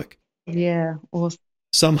don't work. Yeah, awesome.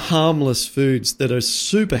 Some harmless foods that are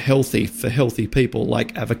super healthy for healthy people,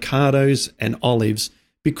 like avocados and olives,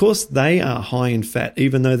 because they are high in fat,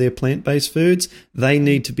 even though they're plant-based foods, they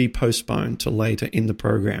need to be postponed to later in the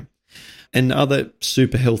program. And other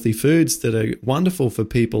super healthy foods that are wonderful for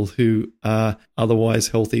people who are otherwise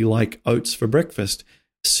healthy, like oats for breakfast.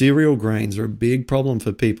 Cereal grains are a big problem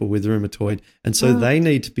for people with rheumatoid, and so they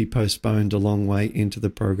need to be postponed a long way into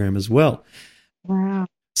the program as well. Wow.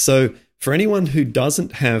 So for anyone who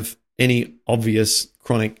doesn't have any obvious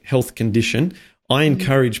chronic health condition, I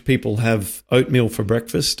encourage people have oatmeal for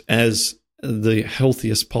breakfast as the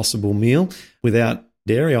healthiest possible meal without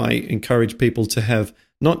dairy. I encourage people to have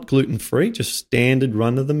not gluten-free, just standard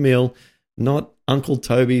run-of-the-mill, not Uncle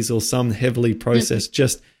Toby's or some heavily processed,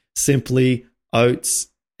 just simply oats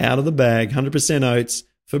out of the bag, 100% oats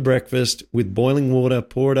for breakfast with boiling water,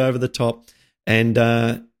 pour it over the top, and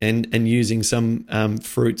using some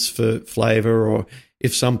fruits for flavor. Or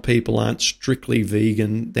if some people aren't strictly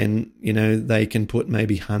vegan, then they can put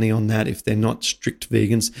maybe honey on that if they're not strict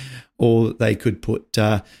vegans, or they could put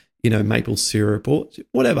maple syrup or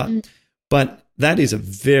whatever. But that is a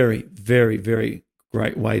very, very, very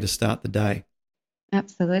great way to start the day.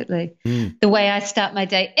 Absolutely. The way I start my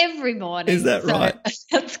day every morning. Is that right?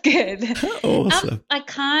 That's good. Awesome. I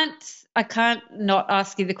can't not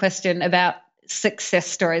ask you the question about success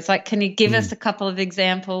stories. Like, can you give us a couple of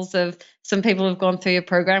examples of some people who've gone through your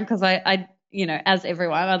program? Because I as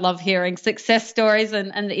everyone, I love hearing success stories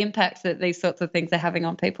and the impact that these sorts of things are having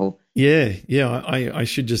on people. Yeah. I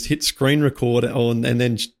should just hit screen record and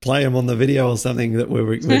then play them on the video or something that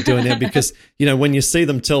we're doing now, because when you see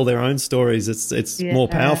them tell their own stories, it's more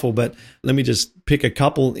powerful. But let me just pick a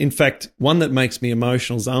couple. In fact, one that makes me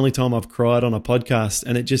emotional is the only time I've cried on a podcast,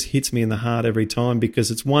 and it just hits me in the heart every time,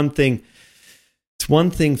 because it's one thing. It's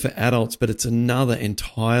one thing for adults, but it's another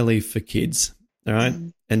entirely for kids. All right,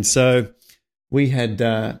 and so. We had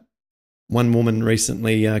one woman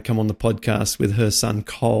recently come on the podcast with her son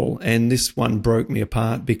Cole, and this one broke me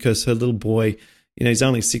apart because her little boy, he's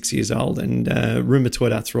only 6 years old, and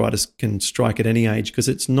rheumatoid arthritis can strike at any age, because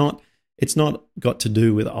it's not got to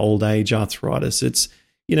do with old age arthritis. It's,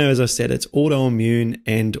 as I said, it's autoimmune,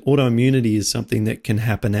 and autoimmunity is something that can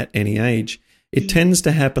happen at any age. It tends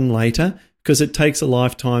to happen later because it takes a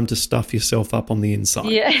lifetime to stuff yourself up on the inside.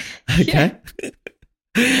 Yeah. Okay.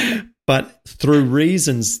 But through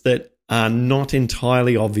reasons that are not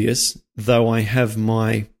entirely obvious, though I have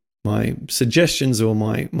my suggestions or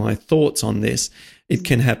my thoughts on this, it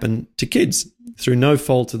can happen to kids through no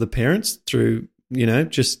fault of the parents, through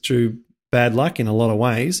just through bad luck in a lot of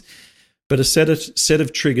ways. But a set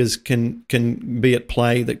of triggers can be at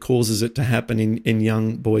play that causes it to happen in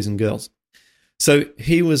young boys and girls. So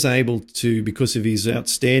he was able to, because of his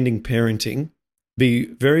outstanding parenting, be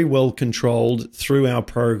very well controlled through our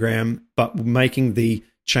program, but making the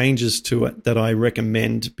changes to it that I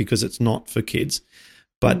recommend, because it's not for kids.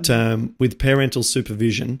 But with parental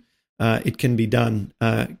supervision, it can be done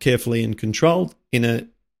carefully and controlled in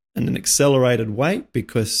an accelerated way,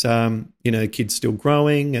 because the kid's still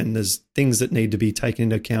growing and there's things that need to be taken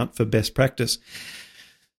into account for best practice.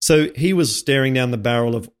 So he was staring down the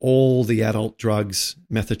barrel of all the adult drugs,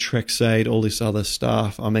 methotrexate, all this other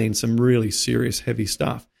stuff. I mean, some really serious, heavy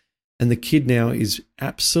stuff. And the kid now is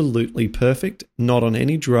absolutely perfect, not on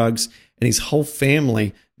any drugs, and his whole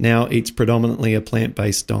family now eats predominantly a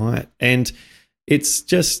plant-based diet. And it's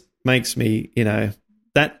just makes me,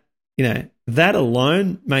 that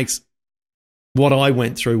alone makes what I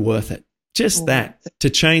went through worth it. Just that, to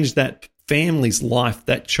change that family's life,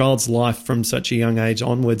 that child's life from such a young age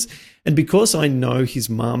onwards. And because I know his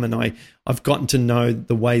mum and I've gotten to know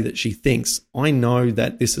the way that she thinks, I know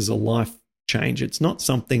that this is a life change. It's not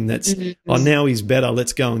something that's, now he's better,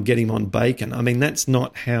 let's go and get him on bacon. I mean, that's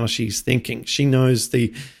not how she's thinking. She knows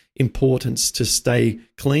the importance to stay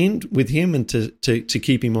clean with him and to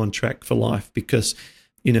keep him on track for life, because,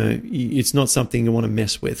 it's not something you want to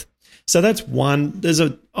mess with. So that's one.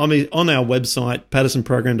 On our website,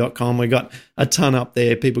 pattersonprogram.com, we got a ton up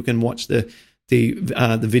there. People can watch the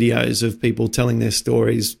videos of people telling their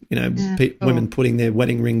stories, women putting their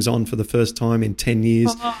wedding rings on for the first time in 10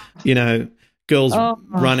 years, girls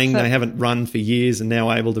running, they haven't run for years and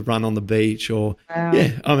now able to run on the beach or,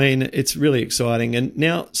 I mean, it's really exciting. And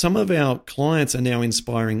now some of our clients are now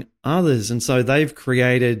inspiring others. And so they've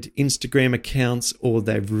created Instagram accounts or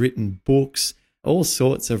they've written books, all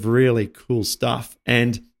sorts of really cool stuff.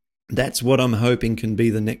 And that's what I'm hoping can be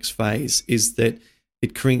the next phase, is that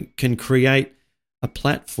it can create a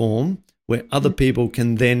platform where other people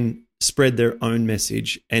can then spread their own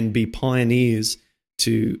message and be pioneers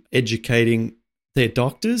to educating their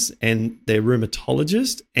doctors and their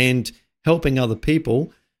rheumatologists and helping other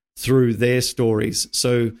people through their stories.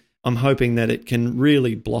 So I'm hoping that it can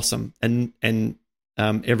really blossom and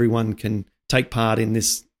everyone can take part in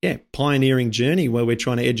this pioneering journey where we're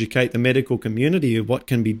trying to educate the medical community of what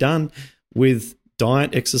can be done with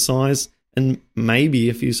diet, exercise, and maybe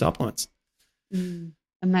a few supplements.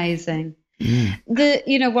 Amazing.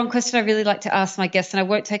 One question I really like to ask my guests, and I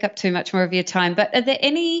won't take up too much more of your time, but are there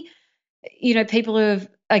any, people who have,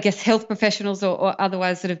 I guess, health professionals or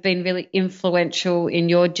otherwise that have been really influential in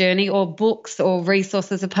your journey, or books or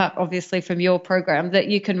resources apart, obviously, from your program that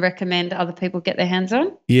you can recommend other people get their hands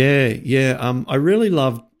on? I really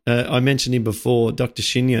love, I mentioned him before, Dr.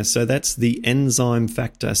 Shinya. So that's the enzyme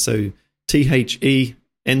factor. So THE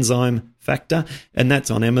enzyme factor, and that's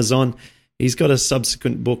on Amazon. He's got a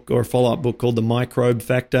subsequent book or a follow-up book called The Microbe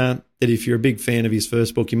Factor that if you're a big fan of his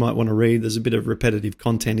first book, you might want to read. There's a bit of repetitive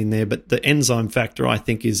content in there, but The Enzyme Factor, I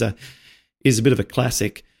think, is a bit of a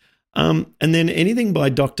classic. And then anything by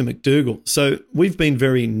Dr. McDougall. So we've been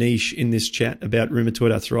very niche in this chat about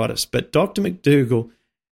rheumatoid arthritis, but Dr. McDougall,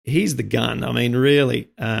 he's the gun. I mean, really,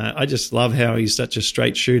 I just love how he's such a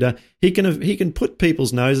straight shooter. He can put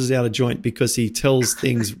people's noses out of joint because he tells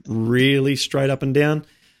things really straight up and down.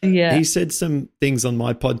 Yeah. He said some things on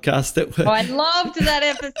my podcast that were... I loved that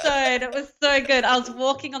episode. It was so good. I was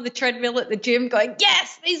walking on the treadmill at the gym going,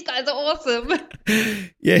 yes, these guys are awesome.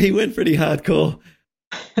 Yeah, he went pretty hardcore.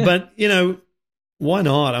 But, why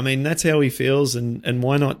not? I mean, that's how he feels, and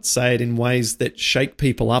why not say it in ways that shake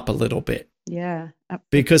people up a little bit? Yeah.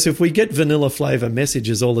 Because if we get vanilla flavor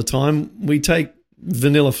messages all the time, we take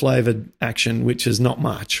vanilla flavored action, which is not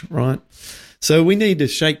much, right? So we need to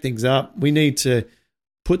shake things up. We need to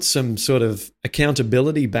put some sort of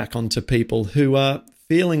accountability back onto people who are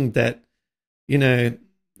feeling that,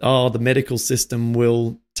 the medical system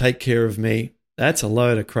will take care of me. That's a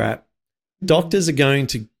load of crap. Doctors are going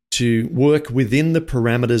to work within the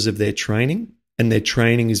parameters of their training, and their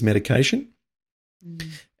training is medication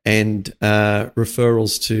and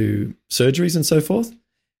referrals to surgeries and so forth.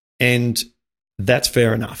 And that's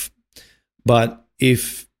fair enough. But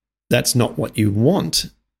if that's not what you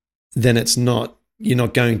want, then you're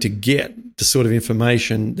not going to get the sort of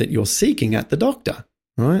information that you're seeking at the doctor,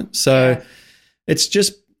 right? So it's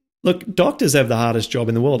just, look, doctors have the hardest job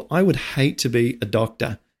in the world. I would hate to be a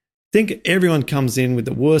doctor. Think everyone comes in with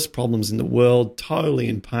the worst problems in the world, totally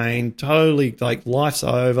in pain, totally like life's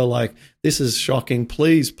over, like this is shocking.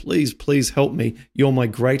 Please, please, please help me. You're my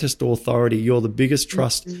greatest authority. You're the biggest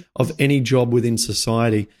trust of any job within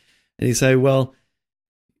society. And you say, well,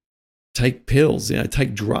 take pills,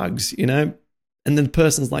 take drugs, And then the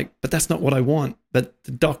person's like, but that's not what I want. But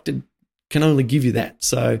the doctor can only give you that.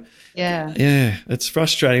 So, it's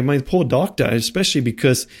frustrating. I mean, poor doctor, especially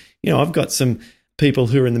because, I've got some people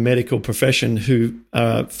who are in the medical profession who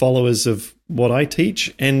are followers of what I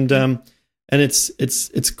teach. And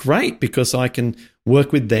it's great because I can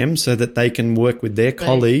work with them so that they can work with their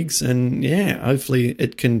colleagues. And, hopefully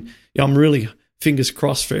it can, I'm really fingers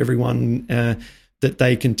crossed for everyone that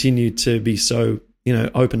they continue to be so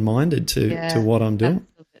open-minded to what I'm doing.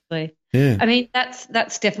 Absolutely. Yeah. I mean,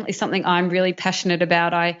 that's definitely something I'm really passionate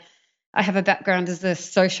about. I have a background as a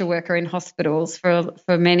social worker in hospitals for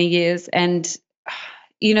many years. And,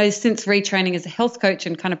 since retraining as a health coach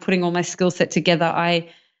and kind of putting all my skill set together,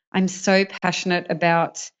 I'm so passionate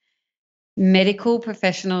about medical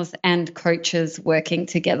professionals and coaches working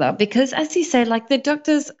together because, as you say, like the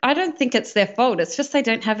doctors, I don't think it's their fault. It's just they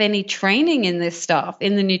don't have any training in this stuff,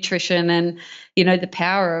 in the nutrition and, the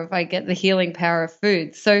power of, the healing power of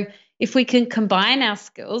food. So if we can combine our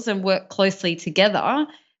skills and work closely together,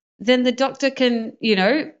 then the doctor can,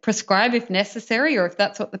 prescribe if necessary or if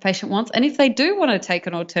that's what the patient wants. And if they do want to take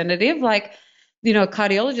an alternative, like, a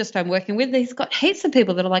cardiologist I'm working with, he's got heaps of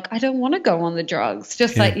people that are like, I don't want to go on the drugs,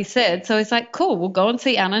 just like you said. So he's like, cool, we'll go and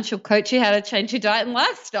see Anna and she'll coach you how to change your diet and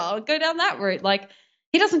lifestyle. Go down that route. Like,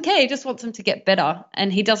 he doesn't care. He just wants them to get better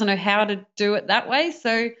and he doesn't know how to do it that way.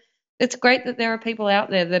 So it's great that there are people out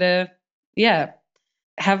there that are,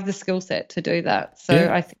 have the skill set to do that.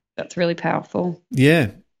 So I think that's really powerful. Yeah.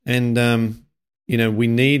 And, we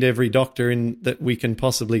need every doctor in that we can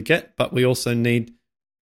possibly get, but we also need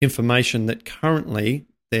information that currently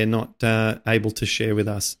they're not able to share with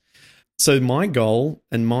us. So my goal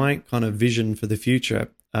and my kind of vision for the future,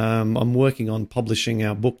 I'm working on publishing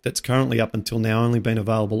our book that's currently up until now only been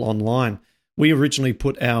available online. We originally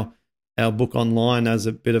put our book online as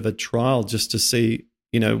a bit of a trial just to see,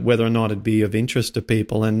 whether or not it'd be of interest to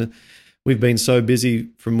people. And we've been so busy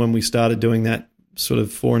from when we started doing that sort of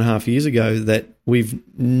 4.5 years ago that we've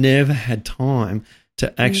never had time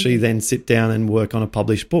to actually then sit down and work on a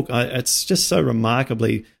published book. It's just so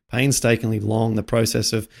remarkably, painstakingly long, the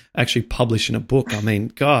process of actually publishing a book. I mean,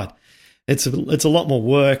 God, it's a lot more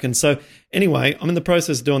work. And so anyway, I'm in the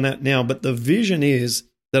process of doing that now, but the vision is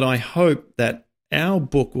that I hope that our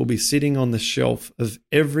book will be sitting on the shelf of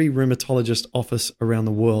every rheumatologist office around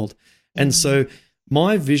the world. And so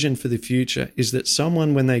my vision for the future is that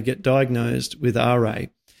someone, when they get diagnosed with RA,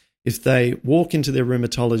 if they walk into their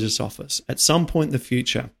rheumatologist's office at some point in the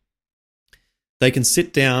future, they can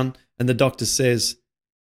sit down and the doctor says,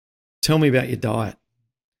 "Tell me about your diet."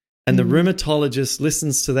 And the rheumatologist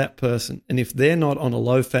listens to that person. And if they're not on a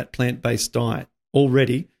low-fat plant-based diet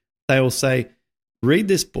already, they will say, "Read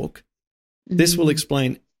this book. This will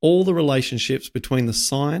explain all the relationships between the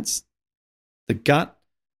science, the gut,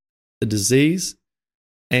 the disease,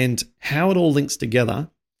 and how it all links together.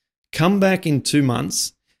 Come back in 2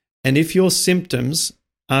 months, and if your symptoms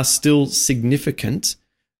are still significant,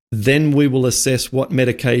 then we will assess what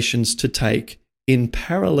medications to take in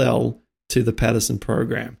parallel to the Patterson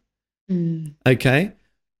program." Okay?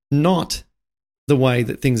 Not the way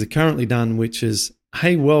that things are currently done, which is,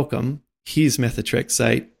 "Hey, welcome, here's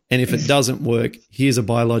methotrexate, and if it doesn't work, here's a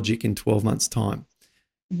biologic in 12 months' time."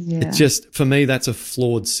 It's just, for me, that's a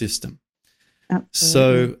flawed system.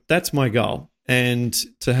 Absolutely. So that's my goal. And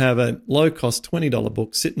to have a low-cost $20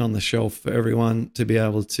 book sitting on the shelf for everyone to be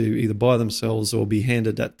able to either buy themselves or be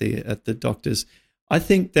handed at the doctors. I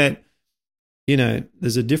think that,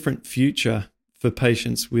 there's a different future for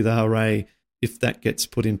patients with RA if that gets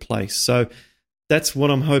put in place. So that's what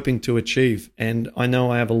I'm hoping to achieve. And I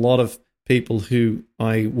know I have a lot of people who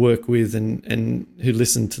I work with and who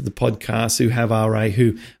listen to the podcast who have RA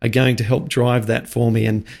who are going to help drive that for me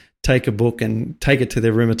and take a book and take it to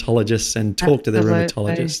their rheumatologists and talk to their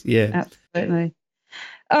rheumatologists. Yeah. Absolutely.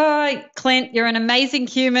 All right, Clint, you're an amazing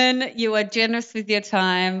human. You are generous with your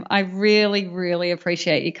time. I really, really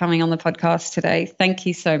appreciate you coming on the podcast today. Thank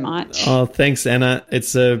you so much. Oh, thanks, Anna.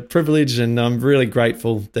 It's a privilege, and I'm really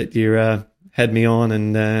grateful that you had me on,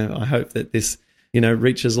 and I hope that this,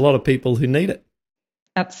 reaches a lot of people who need it.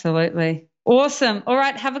 Absolutely. Awesome. All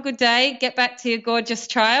right, have a good day. Get back to your gorgeous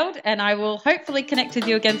child, and I will hopefully connect with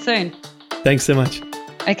you again soon. Thanks so much.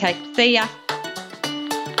 Okay, see ya.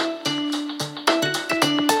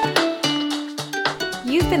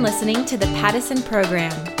 You've been listening to the Patterson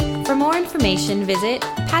Program. For more information, visit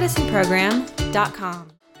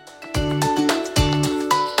pattersonprogram.com.